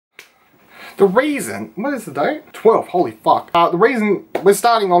The reason, what is the date? 12th, holy fuck. The reason we're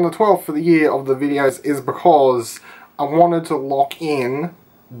starting on the 12th for the year of the videos is because I wanted to lock in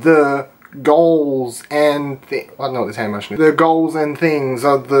the goals and I don't know what this hand motion is. The goals and things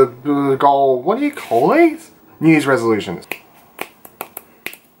of the goal, what do you call these? News resolutions.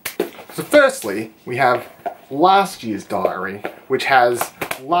 So firstly, we have last year's diary, which has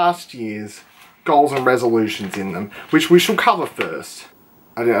last year's goals and resolutions in them, which we shall cover first.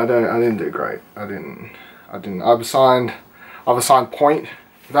 I didn't do great. I've assigned point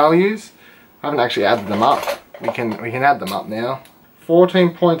values. I haven't actually added them up. We can add them up now.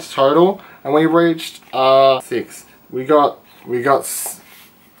 14 points total, and we reached 6. We got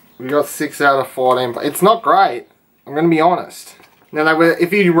 6 out of 14. It's not great. I'm gonna be honest. Now,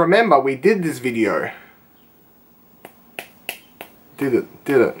 if you remember, we did this video. Did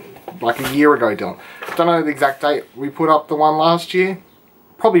it like a year ago, Dylan. Don't know the exact date. We put up the one last year.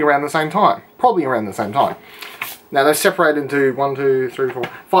 Probably around the same time. Now they're separated into 1, 2, 3, 4,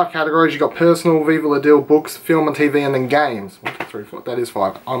 5 categories. You got personal, vivaladil, books, film and TV, and then games. 1, 2, 3, 4. That is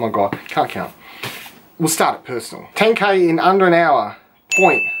 5. Oh my god, can't count. We'll start at personal. 10k in under an hour.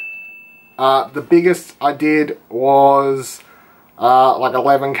 Point. The biggest I did was like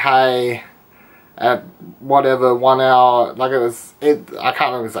 11k at whatever 1 hour. Like I can't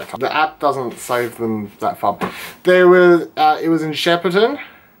remember exact time. The app doesn't save them that far. There was it was in Shepparton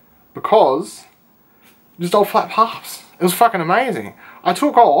because just all flat paths. It was fucking amazing. I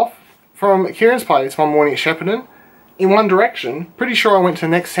took off from Kieran's place one morning at Shepparton in one direction. Pretty sure I went to the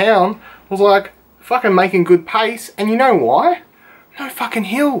next town. Was like fucking making good pace, and you know why? No fucking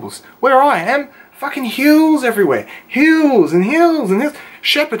hills. Where I am, fucking hills everywhere. Hills and hills and hills.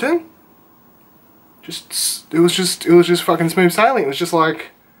 Shepparton. It was just fucking smooth sailing. It was just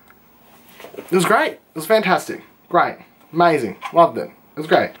like, it was great. It was fantastic. Great. Amazing. Loved it. It was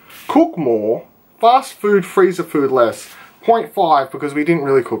great. Cook more. Fast food, freezer food less. 0.5 because we didn't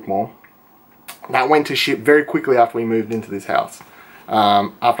really cook more. That went to shit very quickly after we moved into this house.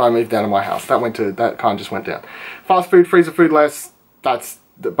 After I moved out of my house. That kind of just went down. Fast food, freezer food less. That's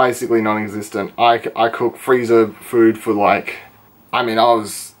basically non-existent. I cook freezer food for like, I mean, I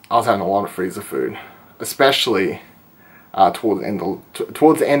was having a lot of freezer food. Especially towards the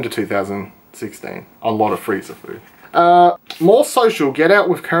end of 2016. A lot of freezer food. More social, get out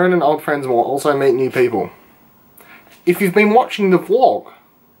with current and old friends more, also meet new people. If you've been watching the vlog,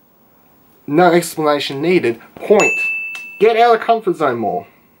 no explanation needed, point. Get out of comfort zone more.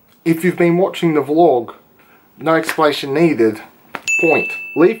 If you've been watching the vlog, no explanation needed, point.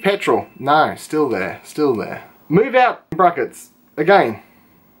 Leave petrol, no, still there. Move out, brackets, again.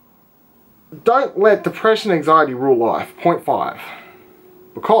 Don't let depression and anxiety rule life, 0.5.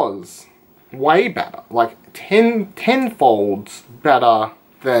 Because, way better, like 10-folds better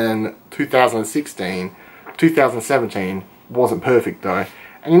than 2016. 2017 wasn't perfect though.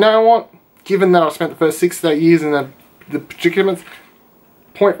 And you know what? Given that I spent the first 6 years in the predicaments,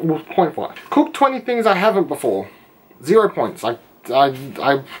 0.5. Cook 20 things I haven't before. 0 points. I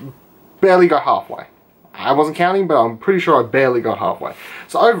barely got halfway. I wasn't counting, but I'm pretty sure I barely got halfway.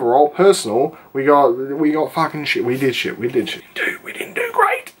 So overall, personal, we got fucking shit. We did shit. We didn't do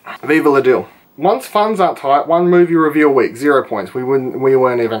great. Vivaladil. Once funds aren't tight, 1 movie review a week, 0 points. We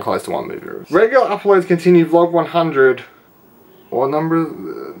weren't even close to 1 movie review. Regular uploads continue, vlog 100. What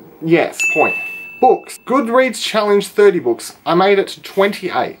number? Yes, point. Books. Goodreads challenge 30 books. I made it to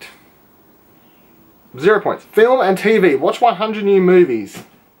 28. 0 points. Film and TV. Watch 100 new movies.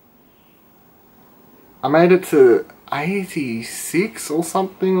 I made it to 86 or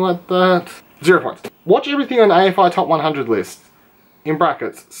something like that. 0 points. Watch everything on AFI Top 100 list. In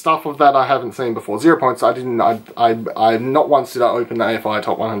brackets, stuff of that I haven't seen before. 0 points. I not once did I open the AFI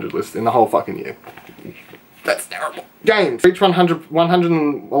Top 100 list in the whole fucking year. That's terrible. Games. Reach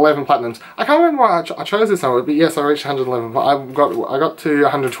 111 platinums. I can't remember why I chose this number, but yes, I reached 111. I got to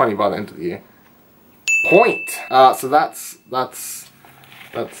 120 by the end of the year. Point. So that's that.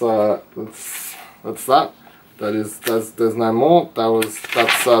 There's no more. That's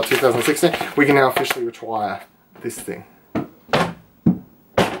 2016. We can now officially retire this thing.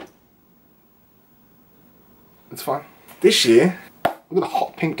 It's fine. This year, look at the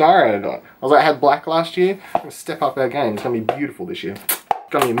hot pink diary I got. I was like, I had black last year. I'm gonna step up our game. It's gonna be beautiful this year. It's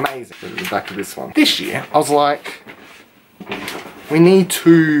gonna be amazing. Back to this one. This year, I was like, we need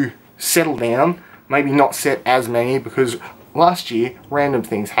to settle down. Maybe not set as many because last year, random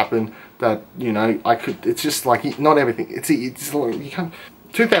things happened that, you know, it's just like, not everything. It's you can't.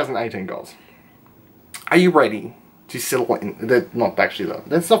 2018 goals. Are you ready to settle in? Not actually though.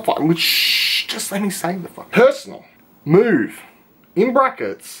 That's not fun. Just let me say the fuck. Personal. Move. In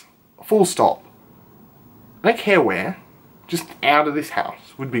brackets, Full stop. I don't care where. Just out of this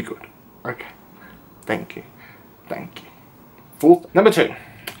house would be good. Okay. Thank you. Thank you. Full. Number 2.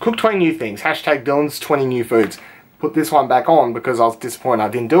 Cook 20 new things. Hashtag Dylan's 20 new foods. Put this one back on because I was disappointed I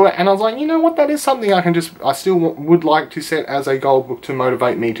didn't do it, and I was like, you know what, that is something I still would like to set as a goal book to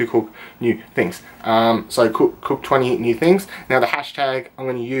motivate me to cook new things. So cook 20 new things. Now the hashtag I'm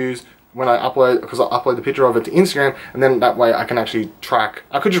going to use when I upload, because I upload the picture of it to Instagram, and then that way I can actually track.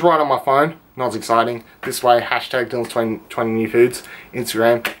 I could just write on my phone, not as exciting. This way, hashtag Dylan's 20 new foods,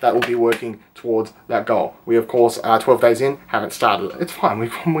 Instagram, that will be working towards that goal. We of course are 12 days in, haven't started it. It's fine, we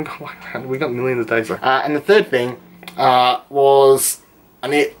got millions of days left. And the third thing was, I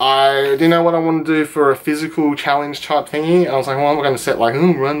didn't know what I wanted to do for a physical challenge type thingy. I was like, well, I'm going to set like,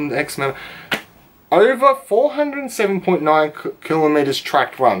 run X amount. Over 407.9 kilometers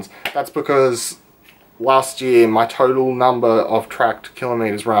tracked runs. That's because last year my total number of tracked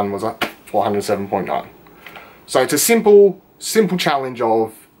kilometers run was 407.9. So it's a simple challenge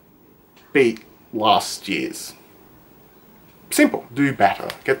of beat last year's. Simple. Do better.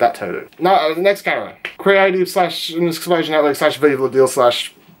 Get that tattooed. No, the next category. Creative / Explosion Network / vivaladil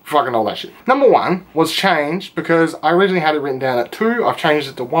 / fucking all that shit. Number 1 was changed because I originally had it written down at 2. I've changed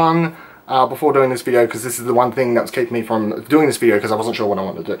it to 1 before doing this video because this is the one thing that was keeping me from doing this video because I wasn't sure what I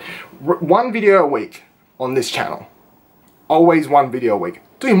wanted to do. 1 video a week on this channel. Always 1 video a week.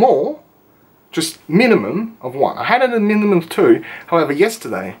 Do more. Just minimum of 1. I had it at a minimum of 2. However,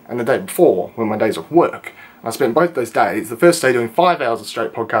 yesterday and the day before, when my days of work, I spent both those days, the first day doing 5 hours of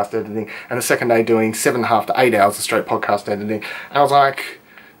straight podcast editing, and the second day doing 7.5 to 8 hours of straight podcast editing. And I was like,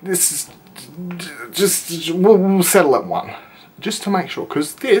 this is just, we'll settle at 1. Just to make sure,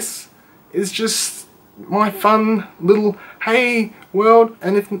 because this is just my fun little, hey world,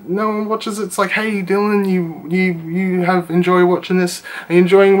 and if no one watches it, it's like, hey Dylan, you have enjoyed watching this. Are you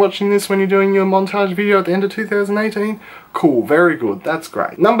enjoying watching this when you're doing your montage video at the end of 2018? Cool, very good, that's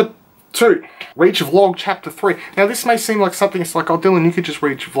great. Number 2, reach vlog chapter 3. Now this may seem like something, it's like, oh Dylan, you could just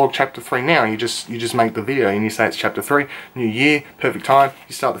reach vlog chapter 3 now. You just make the video and you say it's chapter 3, new year, perfect time,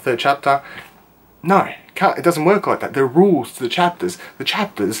 you start the 3rd chapter. No, it doesn't work like that. There are rules to the chapters. The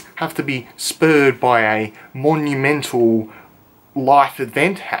chapters have to be spurred by a monumental life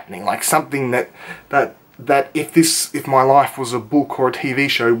event happening, like something that if my life was a book or a TV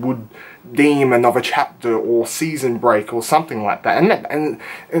show would deem another chapter or season break or something like that.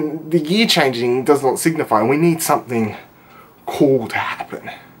 And the year changing does not signify. We need something cool to happen.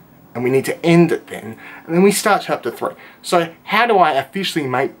 And we need to end it then. And then we start chapter 3. So how do I officially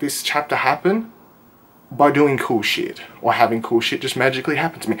make this chapter happen? By doing cool shit, or having cool shit just magically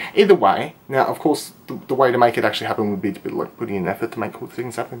happen to me. Either way, now of course the way to make it actually happen would be to be like putting in effort to make cool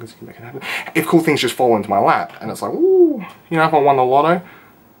things happen, because you can make it happen. If cool things just fall into my lap and it's like, ooh, you know, if I won the lotto,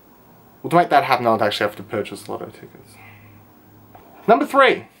 well, to make that happen I'd actually have to purchase lotto tickets. Number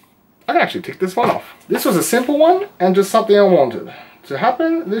 3, I can actually tick this one off. This was a simple one and just something I wanted to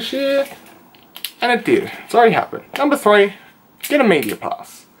happen this year, and it did. It's already happened. Number 3, get a media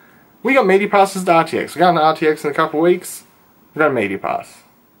pass. We got media passes to RTX. We got an RTX in a couple of weeks. We got a media pass.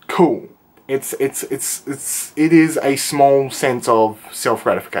 Cool. It is a small sense of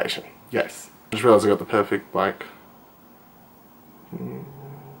self-gratification. Yes. I just realised I got the perfect, like...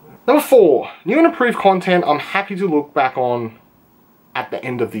 Number 4. New and improved content I'm happy to look back on at the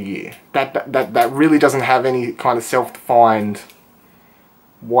end of the year. That really doesn't have any kind of self-defined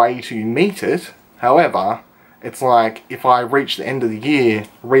way to meet it. However, it's like, if I reach the end of the year,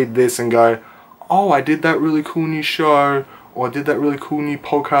 read this and go, oh, I did that really cool new show, or I did that really cool new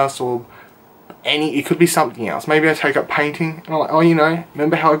podcast, or it could be something else. Maybe I take up painting, and I'm like, oh, you know,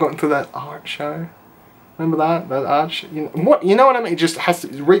 remember how I got into that art show? Remember that art show? You know what I mean? It just has to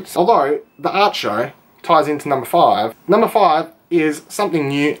reach, although the art show ties into number 5. Number 5 is something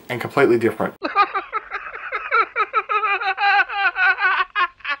new and completely different.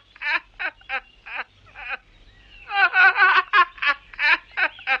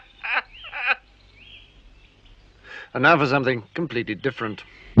 And now for something completely different.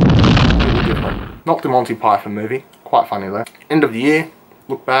 Completely different. Not the Monty Python movie. Quite funny though. End of the year.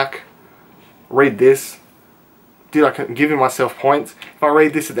 Look back. Read this. Did I give myself points? If I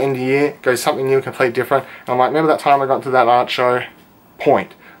read this at the end of the year, it goes something new, completely different. And I'm like, remember that time I got into that art show?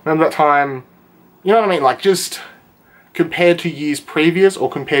 Point. Remember that time? You know what I mean? Like, just compared to years previous, or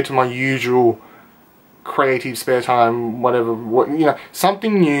compared to my usual creative spare time, whatever. You know,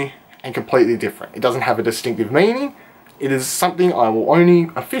 something new and completely different. It doesn't have a distinctive meaning. It is something I will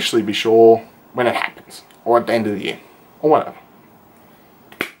only officially be sure when it happens, or at the end of the year, or whatever.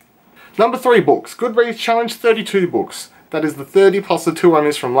 Number 3 books. Goodreads challenge 32 books. That is the 30 plus the 2 I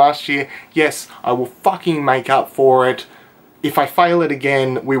missed from last year. Yes, I will fucking make up for it. If I fail it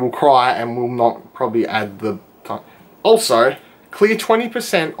again, we will cry and will not probably add the time. Also, clear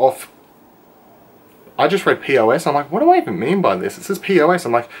 20% off. I just read POS. I'm like, what do I even mean by this? It says POS.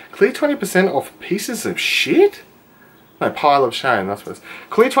 I'm like, clear 20% off pieces of shit? No, pile of shame, that's what it is.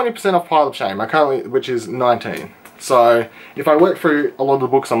 Clear 20% off pile of shame, which is 19. So, if I work through a lot of the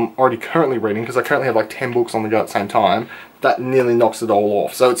books I'm already currently reading, because I currently have like 10 books on the go at the same time, that nearly knocks it all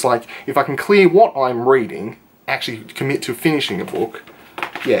off. So it's like, if I can clear what I'm reading, actually commit to finishing a book,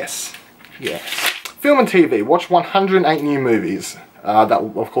 yes. Yes. Film and TV, watch 108 new movies. That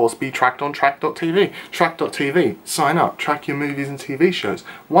will of course be tracked on track.tv. Track.tv, sign up, track your movies and TV shows.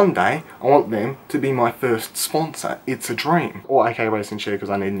 One day, I want them to be my first sponsor. It's a dream. Or AK Racing Share, because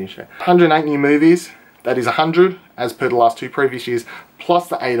I need a new share. 108 new movies, that is 100, as per the last 2 previous years, plus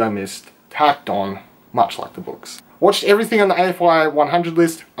the 8 I missed, tacked on, much like the books. Watched everything on the AFY 100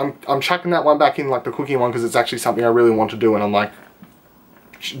 list. I'm chucking that one back in, like the cooking one, because it's actually something I really want to do, and I'm like,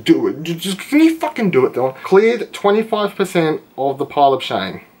 do it. Just, can you fucking do it, Dylan? Cleared 25% of the pile of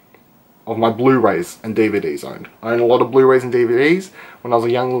shame of my Blu-rays and DVDs owned. I own a lot of Blu-rays and DVDs. When I was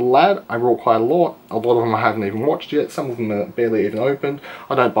a young little lad, I bought quite a lot. A lot of them I haven't even watched yet. Some of them are barely even opened.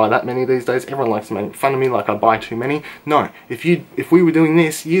 I don't buy that many these days. Everyone likes to make fun of me like I buy too many. No, if we were doing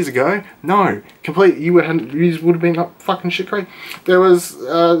this years ago, no, you would have been up fucking shit crazy. There was,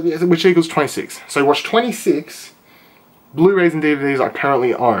 which equals 26. So watch 26 Blu-rays and DVDs I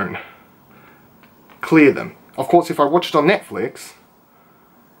currently own. Clear them. Of course, if I watch it on Netflix,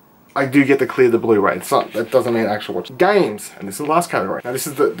 I do get to clear the Blu-ray. That doesn't mean actual watch. Games, and this is the last category. Now this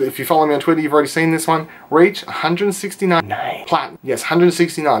is if you follow me on Twitter, you've already seen this one. Reach 169. Platinum. Yes,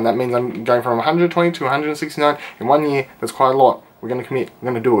 169. That means I'm going from 120 to 169 in 1 year. That's quite a lot. We're going to commit.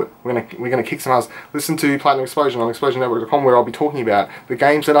 We're going to do it. We're going to kick some ass. Listen to Platinum Explosion on explosionnetwork.com, where I'll be talking about the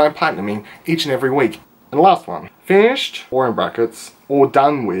games that I'm platinuming each and every week. And the last one, finished, or in brackets, or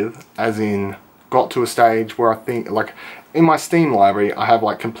done with, as in got to a stage where I think, like, in my Steam library, I have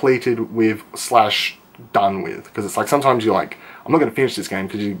like completed with / done with. Because it's like, sometimes you're like, I'm not going to finish this game,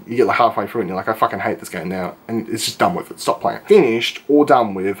 because you get like halfway through it and you're like, I fucking hate this game now. And it's just done with it, stop playing. Finished, or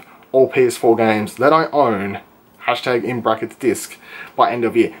done with, all PS4 games that I own, hashtag in brackets disc, by end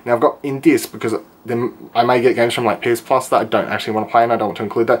of year. Now I've got in disc because then I may get games from like PS Plus that I don't actually want to play, and I don't want to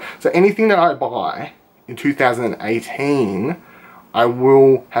include that. So anything that I buy in 2018, I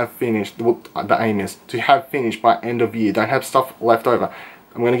will have finished. Well, the aim is to have finished by end of year. Don't have stuff left over.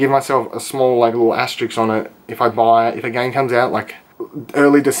 I'm going to give myself a small like little asterisk on it. If a game comes out like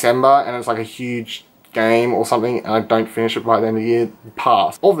early December and it's like a huge game or something and I don't finish it by the end of the year,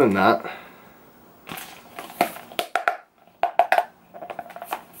 pass. Other than that,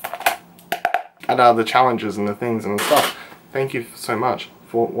 and the challenges and the things and the stuff. Thank you so much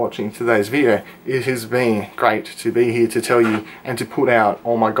for watching today's video. It has been great to be here to tell you and to put out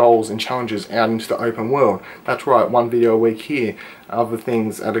all my goals and challenges out into the open world. That's right, 1 video a week here. Other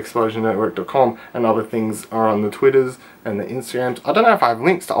things at explosionnetwork.com, and other things are on the Twitters and the Instagrams. I don't know if I have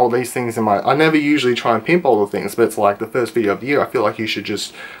links to all these things in my... I never usually try and pimp all the things, but it's like the first video of the year. I feel like you should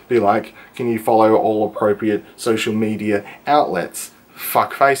just be like, can you follow all appropriate social media outlets?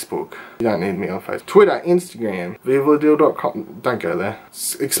 Fuck Facebook. You don't need me on Facebook. Twitter, Instagram, vivaladil.com. Don't go there.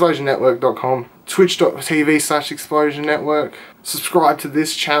 explosionnetwork.com. twitch.tv/explosionnetwork. Subscribe to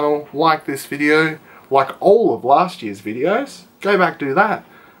this channel. Like this video. Like all of last year's videos. Go back, do that.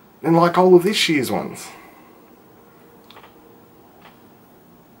 And like all of this year's ones.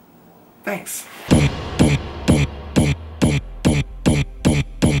 Thanks.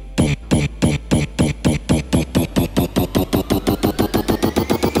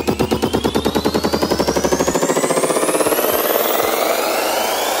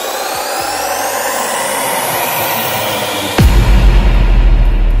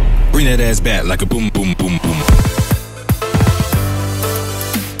 Bring that ass back like a boom, boom, boom.